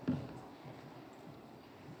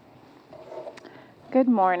Good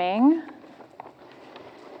morning.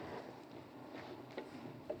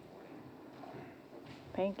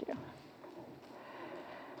 Thank you.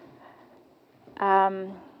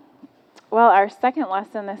 Well, our second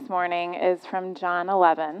lesson this morning is from John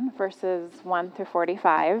 11, verses 1 through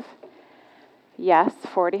 45. Yes,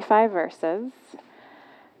 45 verses.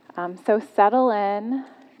 So settle in,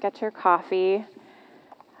 get your coffee,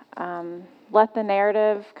 let the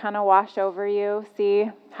narrative kind of wash over you, see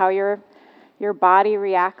how your body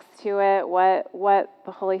reacts to it, what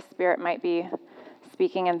the Holy Spirit might be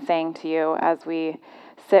speaking and saying to you as we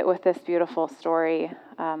sit with this beautiful story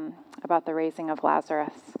about the raising of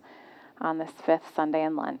Lazarus on this fifth Sunday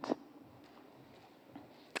in Lent.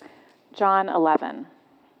 John 11.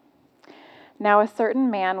 Now a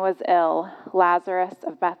certain man was ill, Lazarus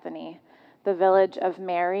of Bethany, the village of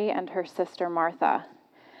Mary and her sister Martha.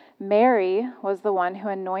 Mary was the one who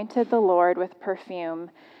anointed the Lord with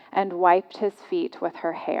perfume and wiped his feet with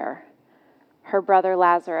her hair. Her brother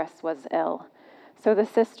Lazarus was ill. So the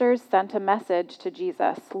sisters sent a message to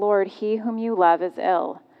Jesus, "Lord, he whom you love is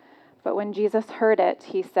ill." But when Jesus heard it,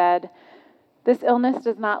 he said, "This illness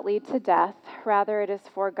does not lead to death. Rather, it is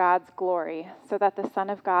for God's glory, so that the Son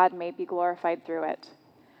of God may be glorified through it."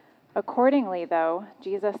 Accordingly, though,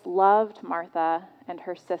 Jesus loved Martha and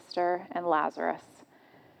her sister and Lazarus.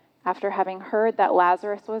 After having heard that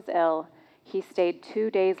Lazarus was ill, he stayed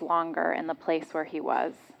 2 days longer in the place where he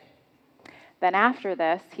was. Then after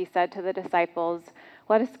this, he said to the disciples,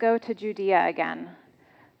 "Let us go to Judea again."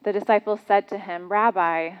 The disciples said to him,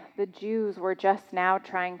 "Rabbi, the Jews were just now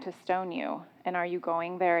trying to stone you, and are you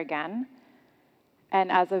going there again?"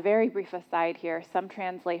 And as a very brief aside here, some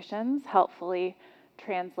translations helpfully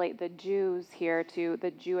translate the Jews here to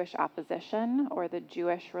the Jewish opposition or the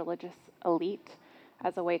Jewish religious elite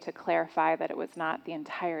as a way to clarify that it was not the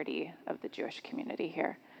entirety of the Jewish community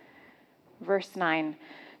here. Verse 9,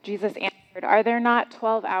 Jesus answered, "Are there not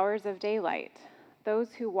 12 hours of daylight?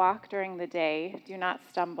 Those who walk during the day do not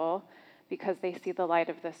stumble because they see the light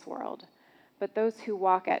of this world. But those who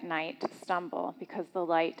walk at night stumble because the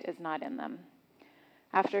light is not in them."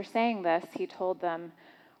 After saying this, he told them,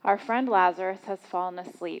 "Our friend Lazarus has fallen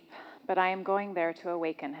asleep, but I am going there to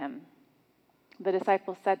awaken him." The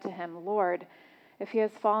disciples said to him, "Lord, if he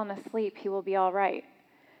has fallen asleep, he will be all right."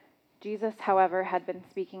 Jesus, however, had been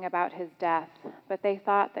speaking about his death, but they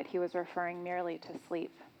thought that he was referring merely to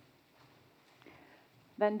sleep.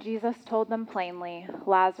 Then Jesus told them plainly,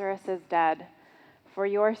 "Lazarus is dead. For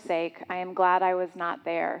your sake, I am glad I was not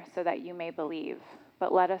there, so that you may believe.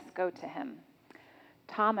 But let us go to him."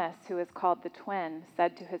 Thomas, who is called the twin,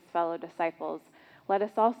 said to his fellow disciples, "Let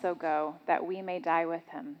us also go, that we may die with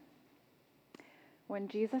him." When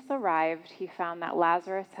Jesus arrived, he found that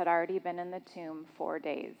Lazarus had already been in the tomb 4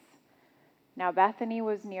 days. Now Bethany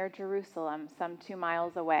was near Jerusalem, some 2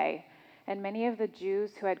 miles away, and many of the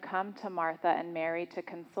Jews had come to Mary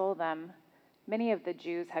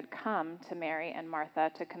and Martha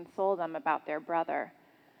to console them about their brother.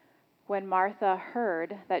 When Martha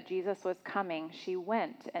heard that Jesus was coming, she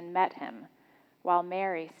went and met him, while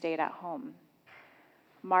Mary stayed at home.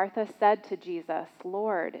 Martha said to Jesus,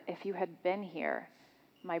 "Lord, if you had been here,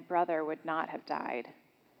 my brother would not have died.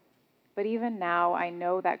 But even now I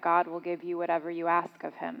know that God will give you whatever you ask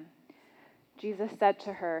of him." Jesus said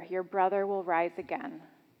to her, "Your brother will rise again."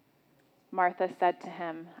 Martha said to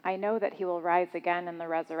him, "I know that he will rise again in the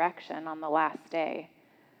resurrection on the last day."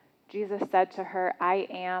 Jesus said to her, "I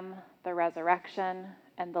am the resurrection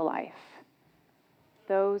and the life.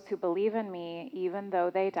 Those who believe in me, even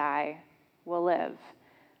though they die, will live,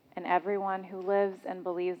 and everyone who lives and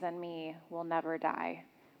believes in me will never die.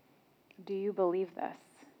 Do you believe this?"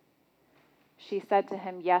 She said to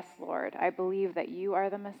him, "Yes, Lord, I believe that you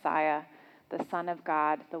are the Messiah, the Son of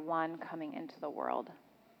God, the one coming into the world."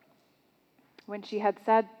 When she had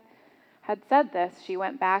said this, she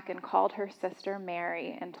went back and called her sister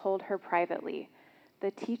Mary and told her privately,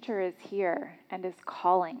 "The teacher is here and is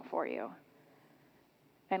calling for you."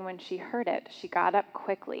 And when she heard it, she got up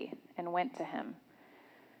quickly and went to him.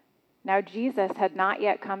 Now Jesus had not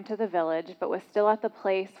yet come to the village, but was still at the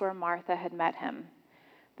place where Martha had met him.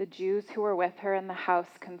 The Jews who were with her in the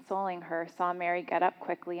house consoling her saw Mary get up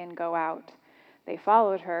quickly and go out. They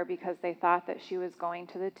followed her because they thought that she was going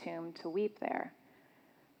to the tomb to weep there.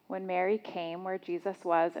 When Mary came where Jesus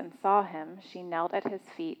was and saw him, she knelt at his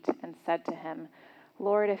feet and said to him,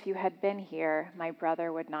 "Lord, if you had been here, my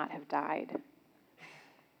brother would not have died."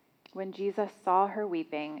 When Jesus saw her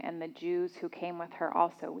weeping, and the Jews who came with her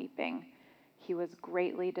also weeping, he was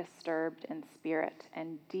greatly disturbed in spirit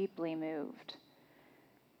and deeply moved.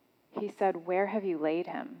 He said, "Where have you laid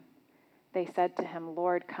him?" They said to him,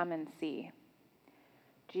 "Lord, come and see."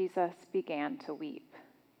 Jesus began to weep.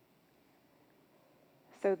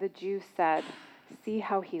 So the Jews said, "See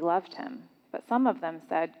how he loved him." But some of them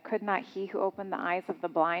said, "Could not he who opened the eyes of the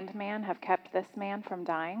blind man have kept this man from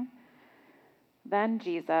dying?" Then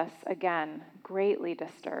Jesus, again greatly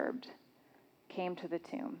disturbed, came to the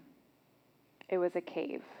tomb. It was a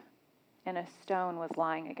cave, and a stone was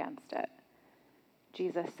lying against it.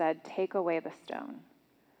 Jesus said, "Take away the stone."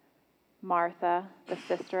 Martha, the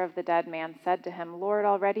sister of the dead man, said to him, "Lord,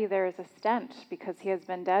 already there is a stench, because he has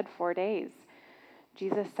been dead 4 days."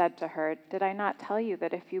 Jesus said to her, "Did I not tell you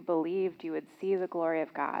that if you believed, you would see the glory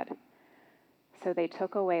of God?" So they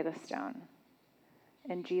took away the stone.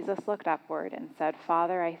 And Jesus looked upward and said,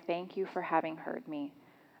 "Father, I thank you for having heard me.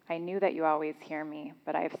 I knew that you always hear me,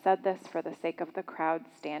 but I have said this for the sake of the crowd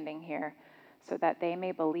standing here, so that they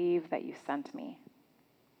may believe that you sent me."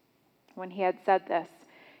 When he had said this,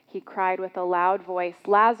 he cried with a loud voice,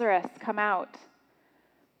 "Lazarus, come out."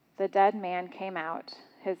 The dead man came out,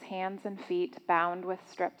 his hands and feet bound with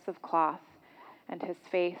strips of cloth, and his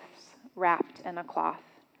face wrapped in a cloth.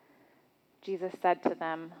 Jesus said to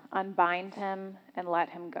them, "Unbind him and let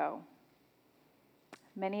him go."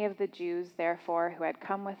 Many of the Jews, therefore, who had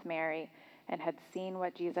come with Mary and had seen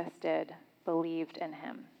what Jesus did, believed in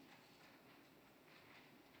him.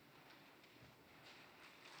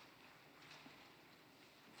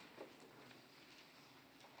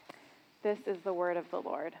 This is the word of the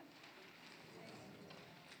Lord.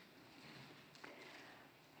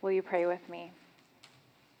 Will you pray with me?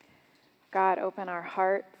 God, open our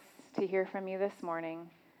hearts to hear from you this morning.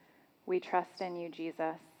 We trust in you,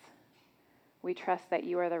 Jesus. We trust that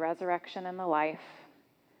you are the resurrection and the life,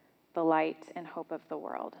 the light and hope of the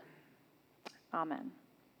world. Amen.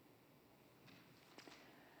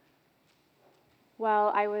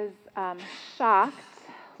 Well, I was shocked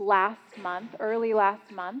early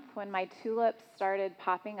last month, when my tulips started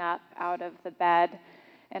popping up out of the bed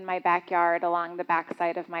in my backyard along the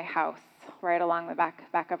backside of my house, right along the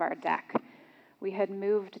back of our deck. We had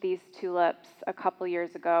moved these tulips a couple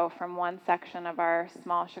years ago from one section of our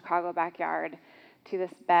small Chicago backyard to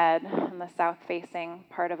this bed in the south-facing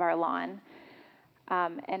part of our lawn.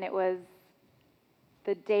 And it was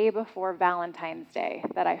the day before Valentine's Day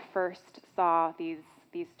that I first saw these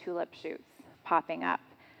tulip shoots popping up.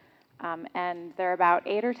 And they're about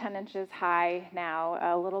 8 or 10 inches high now.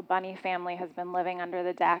 A little bunny family has been living under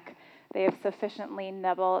the deck. They have sufficiently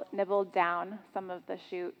nibbled down some of the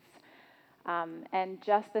shoots. And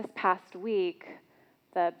just this past week,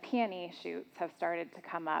 the peony shoots have started to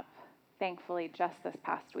come up, thankfully just this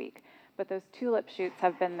past week. But those tulip shoots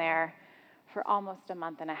have been there for almost a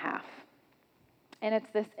month and a half. And it's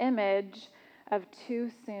this image of too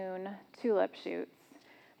soon tulip shoots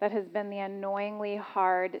that has been the annoyingly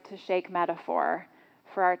hard to shake metaphor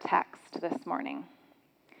for our text this morning.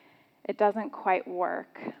 It doesn't quite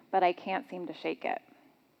work, but I can't seem to shake it.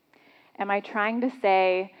 Am I trying to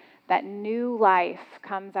say that new life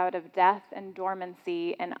comes out of death and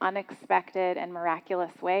dormancy in unexpected and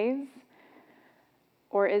miraculous ways?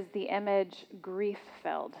 Or is the image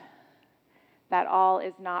grief-filled? That all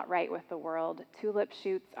is not right with the world. Tulip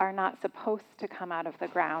shoots are not supposed to come out of the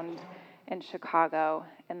ground in Chicago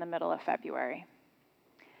in the middle of February.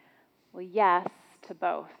 Well, yes to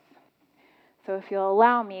both. So if you'll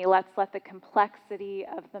allow me, let's let the complexity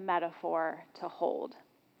of the metaphor to hold.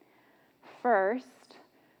 First,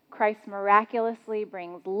 Christ miraculously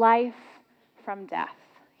brings life from death.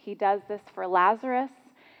 He does this for Lazarus,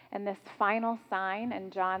 and this final sign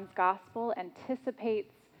in John's gospel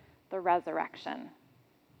anticipates the resurrection.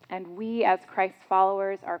 And we, as Christ's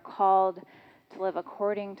followers, are called to live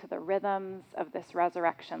according to the rhythms of this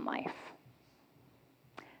resurrection life.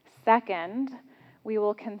 Second, we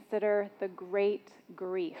will consider the great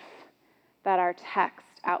grief that our text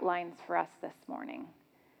outlines for us this morning.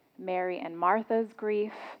 Mary and Martha's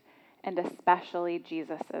grief, and especially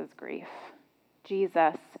Jesus' grief.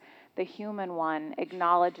 Jesus, the human one,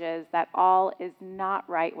 acknowledges that all is not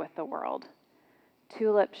right with the world.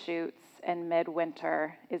 Tulip shoots in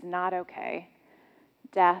midwinter is not okay.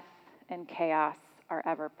 Death and chaos are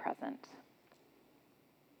ever present.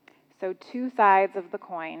 So 2 sides of the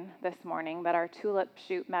coin this morning that our tulip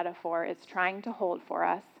shoot metaphor is trying to hold for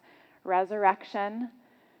us: resurrection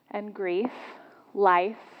and grief,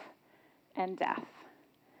 life and death.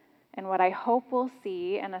 And what I hope we'll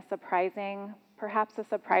see in perhaps a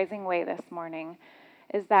surprising way this morning,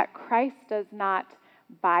 is that Christ does not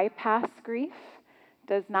bypass grief,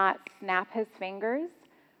 does not snap his fingers.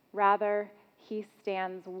 Rather, he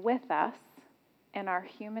stands with us in our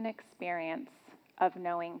human experience of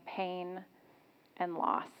knowing pain and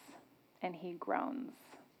loss, and he groans.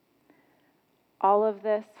 All of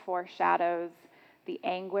this foreshadows the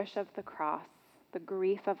anguish of the cross, the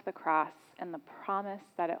grief of the cross, and the promise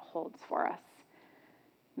that it holds for us,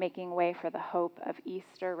 making way for the hope of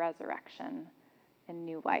Easter resurrection and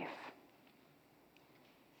new life.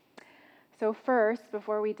 So first,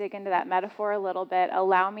 before we dig into that metaphor a little bit,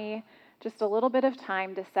 allow me just a little bit of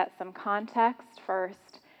time to set some context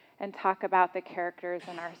first and talk about the characters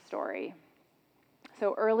in our story.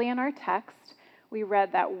 So early in our text, we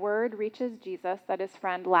read that word reaches Jesus that his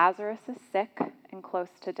friend Lazarus is sick and close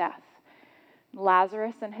to death.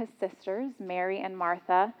 Lazarus and his sisters, Mary and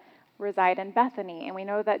Martha, reside in Bethany, and we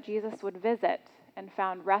know that Jesus would visit and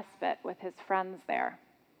found respite with his friends there.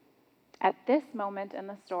 At this moment in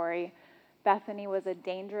the story, Bethany was a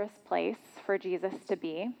dangerous place for Jesus to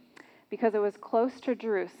be because it was close to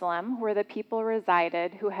Jerusalem, where the people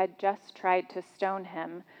resided who had just tried to stone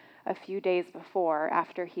him a few days before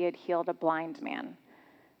after he had healed a blind man.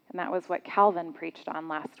 And that was what Calvin preached on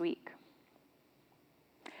last week.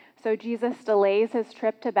 So Jesus delays his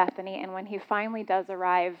trip to Bethany, and when he finally does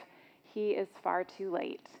arrive, he is far too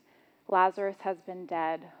late. Lazarus has been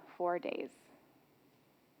dead 4 days.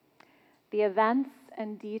 The events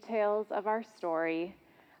and details of our story,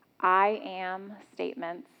 I am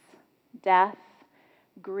statements, death,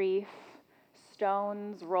 grief,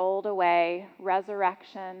 stones rolled away,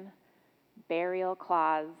 resurrection, burial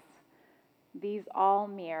clause, these all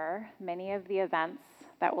mirror many of the events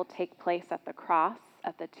that will take place at the cross,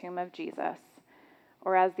 at the tomb of Jesus,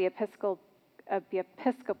 or as the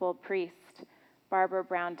Episcopal priest, Barbara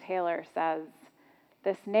Brown Taylor, says,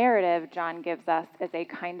 this narrative John gives us is a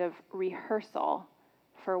kind of rehearsal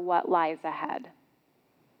for what lies ahead.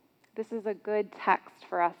 This is a good text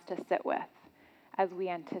for us to sit with as we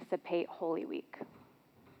anticipate Holy Week.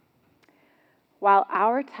 While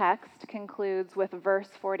our text concludes with verse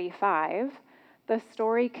 45, the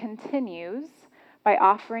story continues by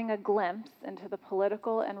offering a glimpse into the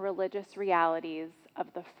political and religious realities of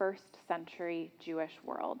the first century Jewish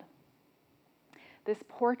world. This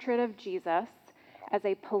portrait of Jesus as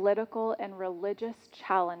a political and religious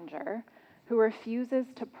challenger who refuses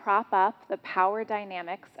to prop up the power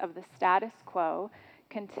dynamics of the status quo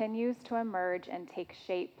continues to emerge and take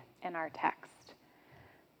shape in our text.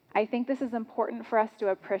 I think this is important for us to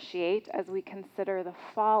appreciate as we consider the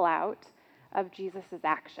fallout of Jesus'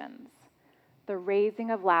 actions. The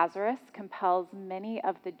raising of Lazarus compels many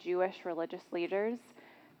of the Jewish religious leaders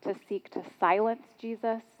to seek to silence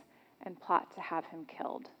Jesus and plot to have him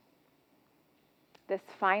killed. This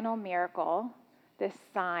final miracle, this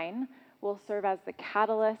sign, will serve as the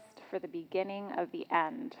catalyst for the beginning of the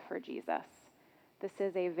end for Jesus. This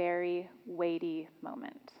is a very weighty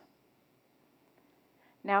moment.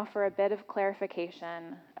 Now for a bit of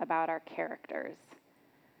clarification about our characters.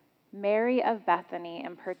 Mary of Bethany,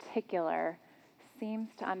 in particular, seems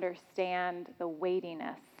to understand the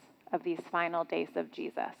weightiness of these final days of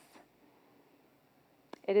Jesus.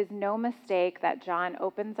 It is no mistake that John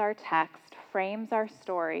opens our text, frames our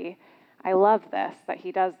story. I love this, that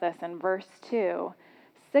he does this in verse 2,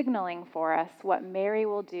 signaling for us what Mary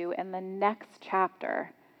will do in the next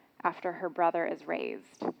chapter after her brother is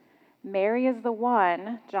raised. Mary is the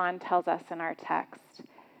one, John tells us in our text.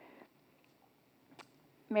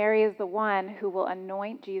 Mary is the one who will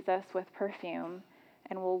anoint Jesus with perfume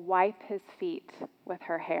and will wipe his feet with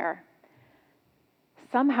her hair.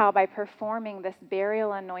 Somehow, by performing this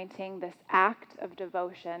burial anointing, this act of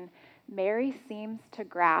devotion, Mary seems to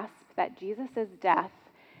grasp that Jesus' death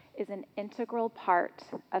is an integral part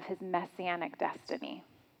of his messianic destiny.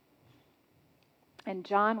 And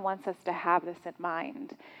John wants us to have this in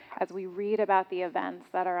mind as we read about the events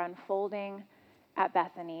that are unfolding at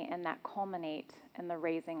Bethany and that culminate in the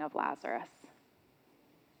raising of Lazarus.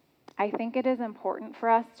 I think it is important for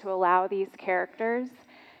us to allow these characters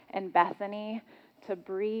in Bethany to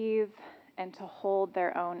breathe and to hold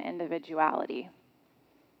their own individuality,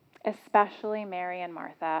 especially Mary and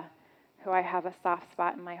Martha, who I have a soft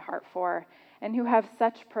spot in my heart for, and who have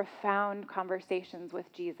such profound conversations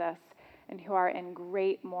with Jesus and who are in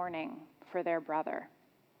great mourning for their brother.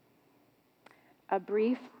 A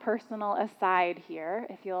brief personal aside here,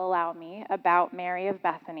 if you'll allow me, about Mary of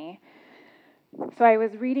Bethany. So I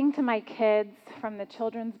was reading to my kids from the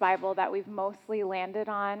children's Bible that we've mostly landed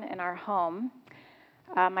on in our home.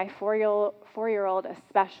 My four-year-old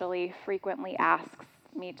especially frequently asks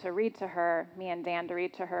me to read to her, me and Dan to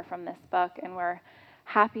read to her from this book, and we're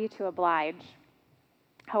happy to oblige.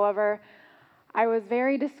 However, I was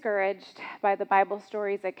very discouraged by the Bible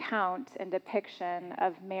story's account and depiction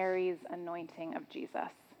of Mary's anointing of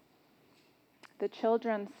Jesus. The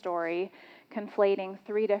children's story conflating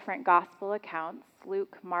three different gospel accounts,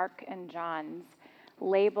 Luke, Mark, and John's,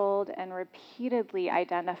 labeled and repeatedly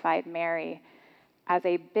identified Mary as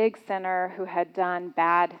a big sinner who had done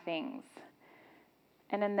bad things.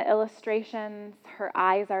 And in the illustrations, her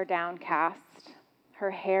eyes are downcast,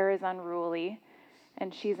 her hair is unruly,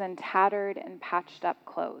 and she's in tattered and patched up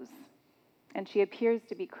clothes. And she appears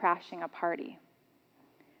to be crashing a party.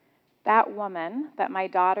 That woman that my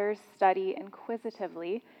daughters study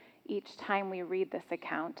inquisitively each time we read this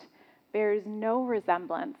account bears no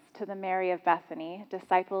resemblance to the Mary of Bethany,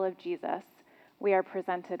 disciple of Jesus, we are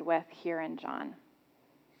presented with here in John.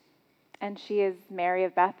 And she is Mary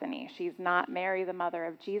of Bethany. She's not Mary, the mother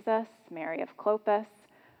of Jesus, Mary of Clopas,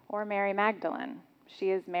 or Mary Magdalene. She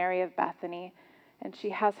is Mary of Bethany, and she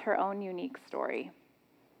has her own unique story.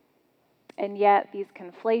 And yet these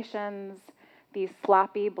conflations, these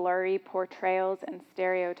sloppy, blurry portrayals and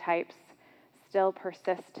stereotypes still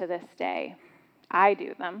persist to this day. I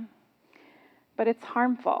do them. But it's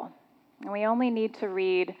harmful. And we only need to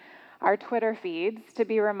read our Twitter feeds to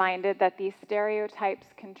be reminded that these stereotypes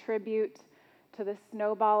contribute to the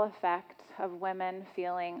snowball effect of women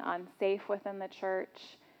feeling unsafe within the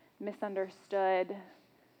church, misunderstood,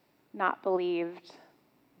 not believed,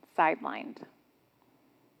 sidelined.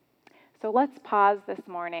 So let's pause this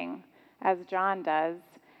morning, as John does,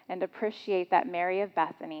 and appreciate that Mary of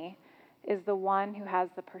Bethany is the one who has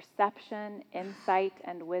the perception, insight,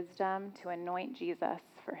 and wisdom to anoint Jesus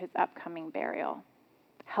for his upcoming burial,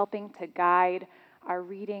 helping to guide our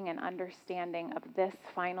reading and understanding of this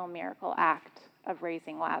final miracle act of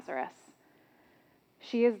raising Lazarus.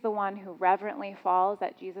 She is the one who reverently falls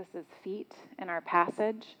at Jesus' feet in our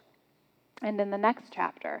passage, and in the next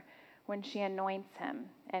chapter, when she anoints him,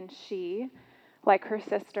 and she, like her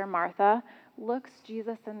sister Martha, looks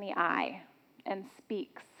Jesus in the eye and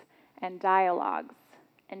speaks and dialogues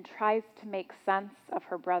and tries to make sense of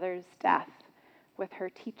her brother's death with her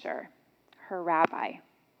teacher, her rabbi.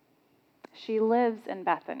 She lives in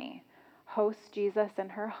Bethany, hosts Jesus in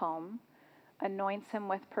her home, anoints him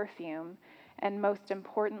with perfume, and most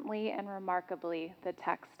importantly and remarkably, the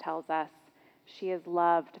text tells us, she is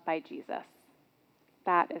loved by Jesus.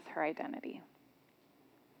 That is her identity.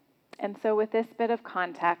 And so with this bit of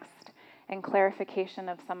context and clarification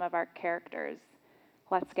of some of our characters,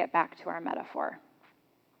 let's get back to our metaphor.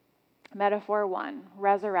 Metaphor 1,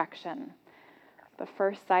 resurrection, the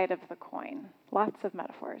first side of the coin. Lots of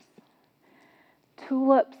metaphors.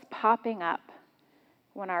 Tulips popping up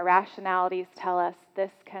when our rationalities tell us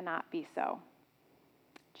this cannot be so.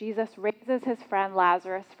 Jesus raises his friend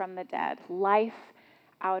Lazarus from the dead, life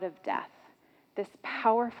out of death. This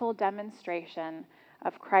powerful demonstration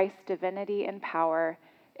of Christ's divinity and power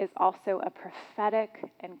is also a prophetic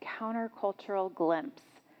and countercultural glimpse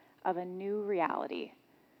of a new reality,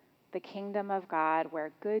 the kingdom of God,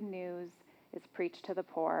 where good news is preached to the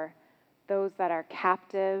poor, those that are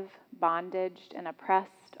captive, bondaged, and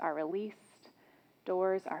oppressed are released,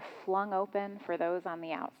 doors are flung open for those on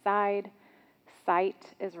the outside, sight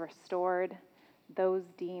is restored, those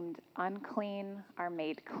deemed unclean are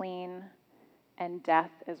made clean, and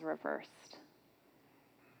death is reversed.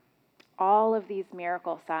 All of these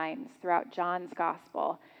miracle signs throughout John's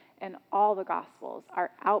gospel and all the gospels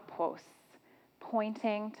are outposts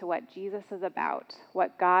pointing to what Jesus is about,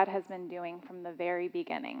 what God has been doing from the very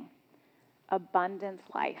beginning. Abundant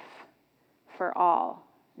life for all,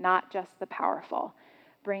 not just the powerful,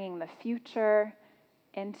 bringing the future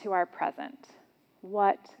into our present.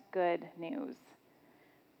 What good news.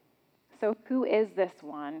 So who is this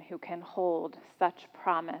one who can hold such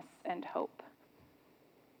promise and hope?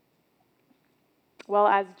 Well,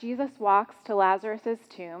 as Jesus walks to Lazarus'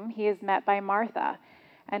 tomb, he is met by Martha,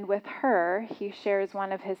 and with her, he shares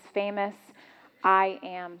one of his famous I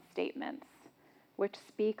am statements, which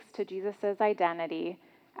speaks to Jesus' identity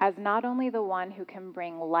as not only the one who can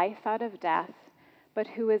bring life out of death, but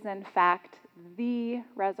who is in fact the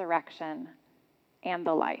resurrection and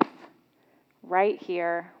the life. Right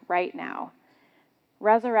here, right now.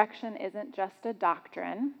 Resurrection isn't just a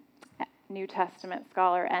doctrine. New Testament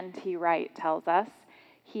scholar N.T. Wright tells us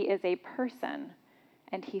he is a person,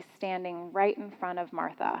 and he's standing right in front of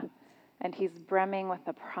Martha, and he's brimming with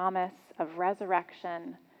the promise of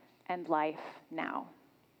resurrection and life now.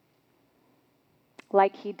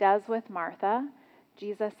 Like he does with Martha,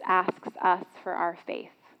 Jesus asks us for our faith,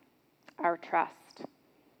 our trust.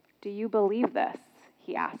 Do you believe this?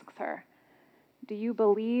 He asks her. Do you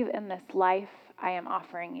believe in this life I am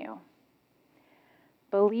offering you?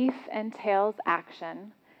 Belief entails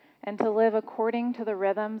action, and to live according to the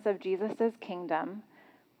rhythms of Jesus' kingdom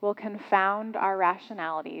will confound our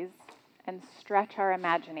rationalities and stretch our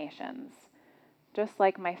imaginations, just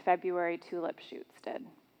like my February tulip shoots did.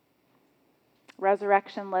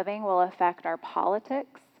 Resurrection living will affect our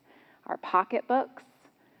politics, our pocketbooks,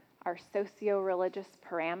 our socio-religious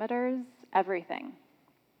parameters, everything.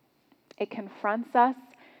 It confronts us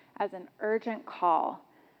as an urgent call,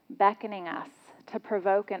 beckoning us to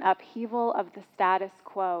provoke an upheaval of the status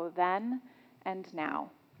quo then and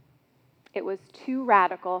now. It was too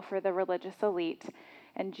radical for the religious elite,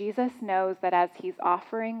 and Jesus knows that as he's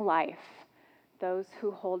offering life, those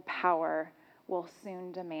who hold power will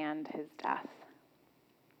soon demand his death.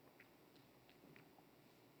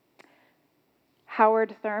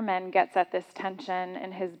 Howard Thurman gets at this tension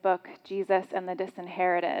in his book, Jesus and the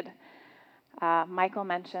Disinherited. Michael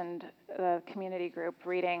mentioned the community group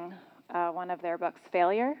reading one of their books,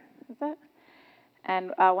 Failure, is it?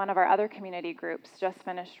 And one of our other community groups just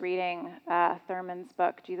finished reading Thurman's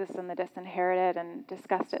book, Jesus and the Disinherited, and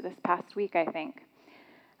discussed it this past week, I think.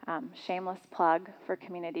 Shameless plug for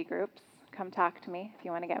community groups. Come talk to me if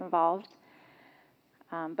you want to get involved.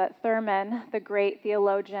 But Thurman, the great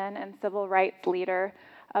theologian and civil rights leader,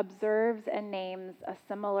 observes and names a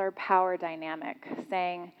similar power dynamic,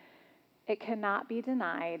 saying, "It cannot be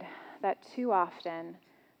denied that too often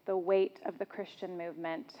the weight of the Christian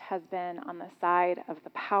movement has been on the side of the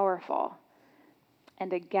powerful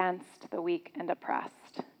and against the weak and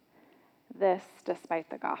oppressed. This despite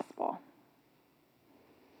the gospel."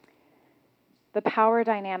 The power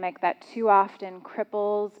dynamic that too often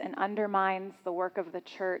cripples and undermines the work of the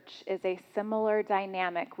church is a similar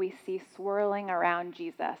dynamic we see swirling around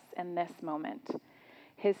Jesus in this moment.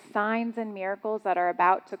 His signs and miracles that are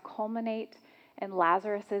about to culminate in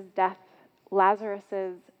Lazarus's death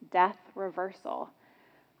reversal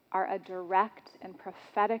are a direct and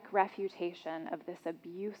prophetic refutation of this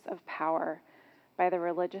abuse of power by the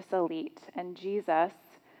religious elite, and Jesus,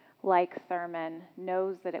 like Thurman,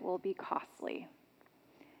 knows that it will be costly.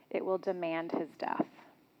 It will demand his death.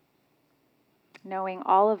 Knowing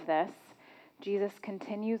all of this, Jesus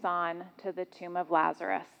continues on to the tomb of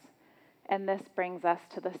Lazarus, and this brings us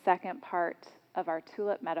to the second part of our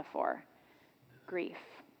tulip metaphor, grief.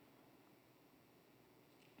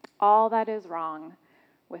 All that is wrong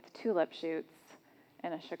with tulip shoots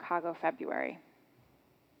in a Chicago February.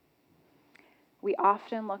 We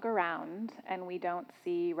often look around and we don't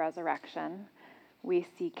see resurrection. We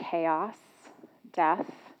see chaos,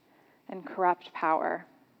 death, and corrupt power.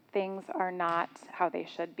 Things are not how they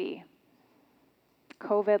should be.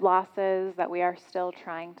 COVID losses that we are still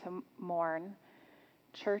trying to mourn,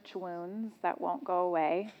 church wounds that won't go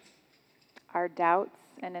away, our doubts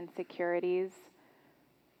and insecurities,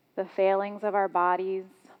 the failings of our bodies,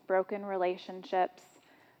 broken relationships,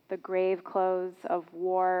 the grave clothes of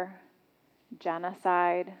war,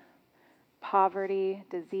 genocide, poverty,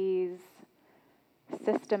 disease,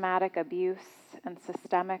 systematic abuse, and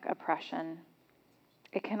systemic oppression.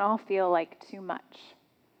 It can all feel like too much.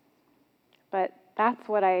 But that's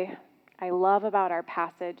what I love about our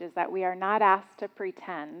passage, is that we are not asked to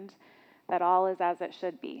pretend that all is as it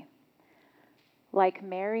should be. Like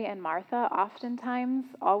Mary and Martha, oftentimes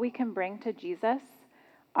all we can bring to Jesus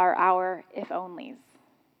are our if-onlys.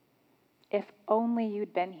 If only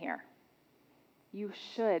you'd been here. You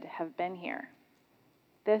should have been here.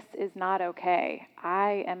 This is not okay.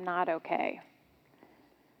 I am not okay.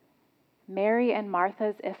 Mary and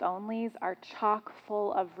Martha's if-onlys are chock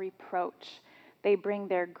full of reproach. They bring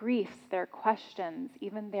their griefs, their questions,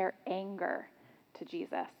 even their anger to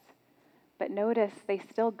Jesus. But notice they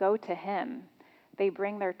still go to him. They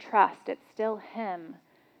bring their trust. It's still him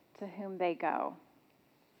to whom they go.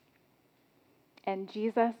 And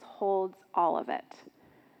Jesus holds all of it.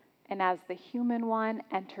 And as the human one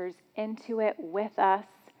enters into it with us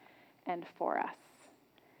and for us,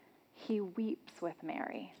 he weeps with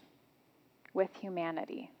Mary, with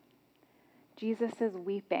humanity. Jesus is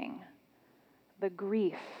weeping. The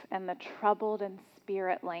grief and the troubled in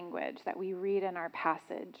spirit language that we read in our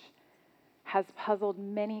passage has puzzled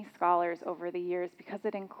many scholars over the years because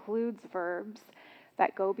it includes verbs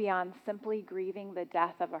that go beyond simply grieving the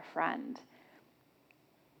death of a friend.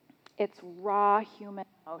 It's raw human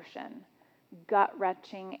emotion,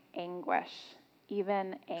 gut-wrenching anguish,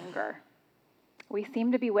 even anger. We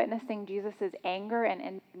seem to be witnessing Jesus' anger and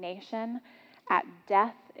indignation at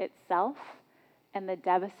death itself and the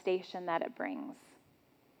devastation that it brings.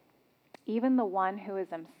 Even the one who is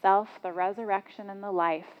himself the resurrection and the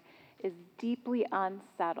life is deeply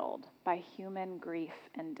unsettled by human grief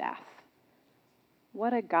and death.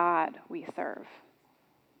 What a God we serve.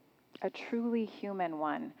 A truly human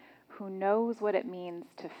one who knows what it means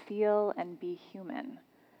to feel and be human,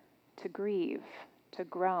 to grieve, to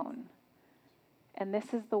groan. And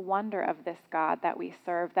this is the wonder of this God that we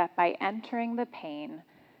serve, that by entering the pain,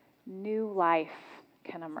 new life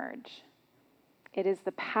can emerge. It is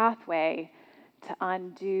the pathway to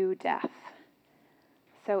undo death.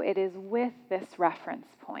 So it is with this reference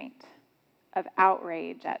point of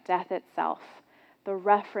outrage at death itself, the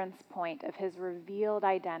reference point of his revealed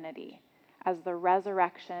identity as the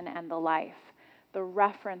resurrection and the life, the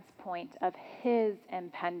reference point of his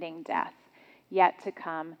impending death yet to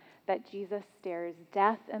come, that Jesus stares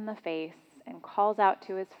death in the face and calls out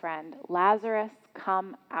to his friend, Lazarus,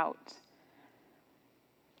 come out.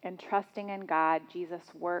 And trusting in God, Jesus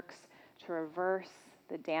works to reverse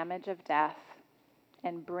the damage of death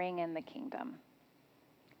and bring in the kingdom,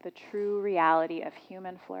 the true reality of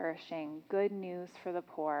human flourishing, good news for the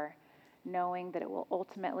poor, knowing that it will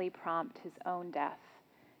ultimately prompt his own death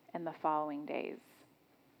in the following days.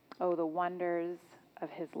 Oh, the wonders of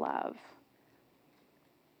his love.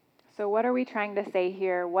 So what are we trying to say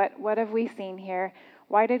here? What have we seen here?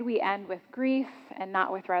 Why did we end with grief and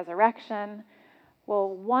not with resurrection? Well,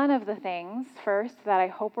 one of the things, first, that I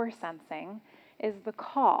hope we're sensing is the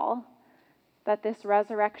call that this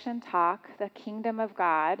resurrection talk, the kingdom of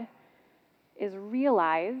God, is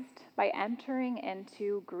realized by entering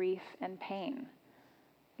into grief and pain,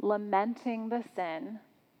 lamenting the sin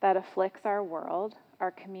that afflicts our world,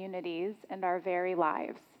 our communities, and our very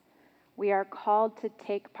lives. We are called to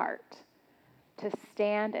take part, to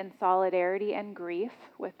stand in solidarity and grief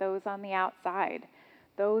with those on the outside,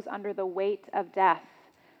 those under the weight of death,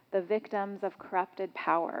 the victims of corrupted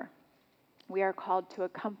power. We are called to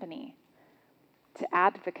accompany, to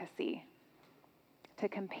advocacy, to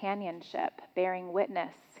companionship, bearing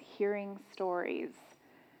witness, hearing stories,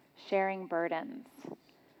 sharing burdens.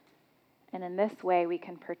 And in this way, we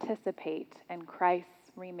can participate in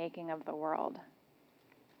Christ's remaking of the world.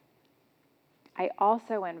 I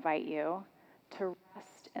also invite you to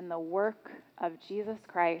rest in the work of Jesus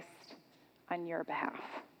Christ on your behalf.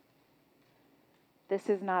 This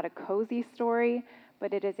is not a cozy story,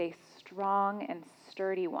 but it is a strong and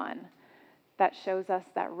sturdy one that shows us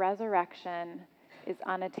that resurrection is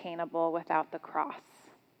unattainable without the cross.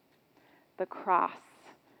 The cross,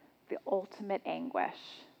 the ultimate anguish,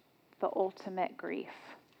 the ultimate grief.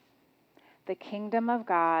 The kingdom of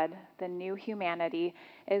God, the new humanity,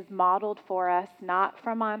 is modeled for us not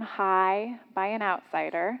from on high by an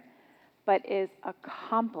outsider, but is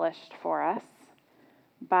accomplished for us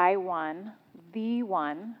by one, the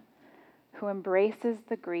one, who embraces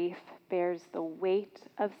the grief, bears the weight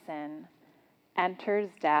of sin, enters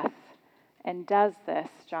death, and does this,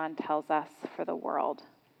 John tells us, for the world.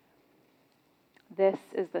 This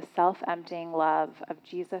is the self-emptying love of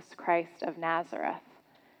Jesus Christ of Nazareth,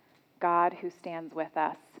 God who stands with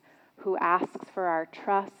us, who asks for our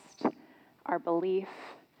trust, our belief,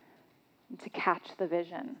 and to catch the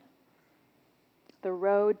vision. The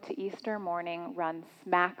road to Easter morning runs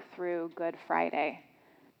smack through Good Friday.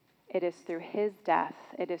 It is through his death,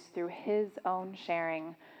 it is through his own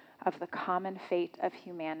sharing of the common fate of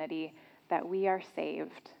humanity that we are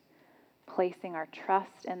saved, placing our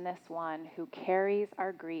trust in this one who carries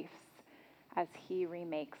our griefs as he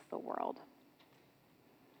remakes the world.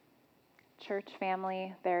 Church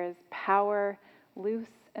family, there is power loose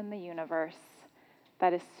in the universe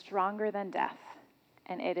that is stronger than death,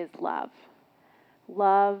 and it is love.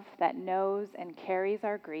 Love that knows and carries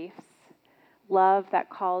our griefs, love that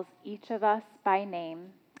calls each of us by name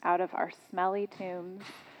out of our smelly tombs,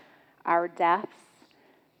 our deaths,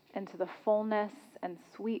 into the fullness and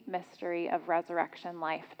sweet mystery of resurrection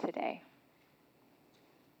life today.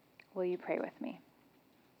 Will you pray with me?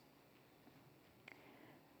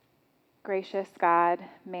 Gracious God,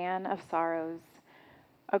 man of sorrows,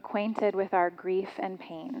 acquainted with our grief and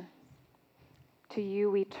pain, to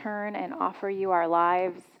you we turn and offer you our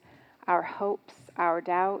lives, our hopes, our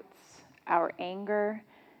doubts, our anger,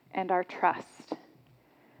 and our trust.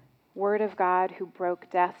 Word of God who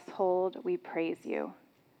broke death's hold, we praise you.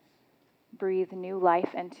 Breathe new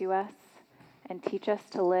life into us and teach us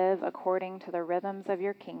to live according to the rhythms of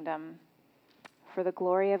your kingdom, for the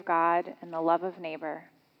glory of God and the love of neighbor.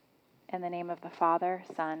 In the name of the Father,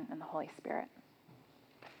 Son, and the Holy Spirit.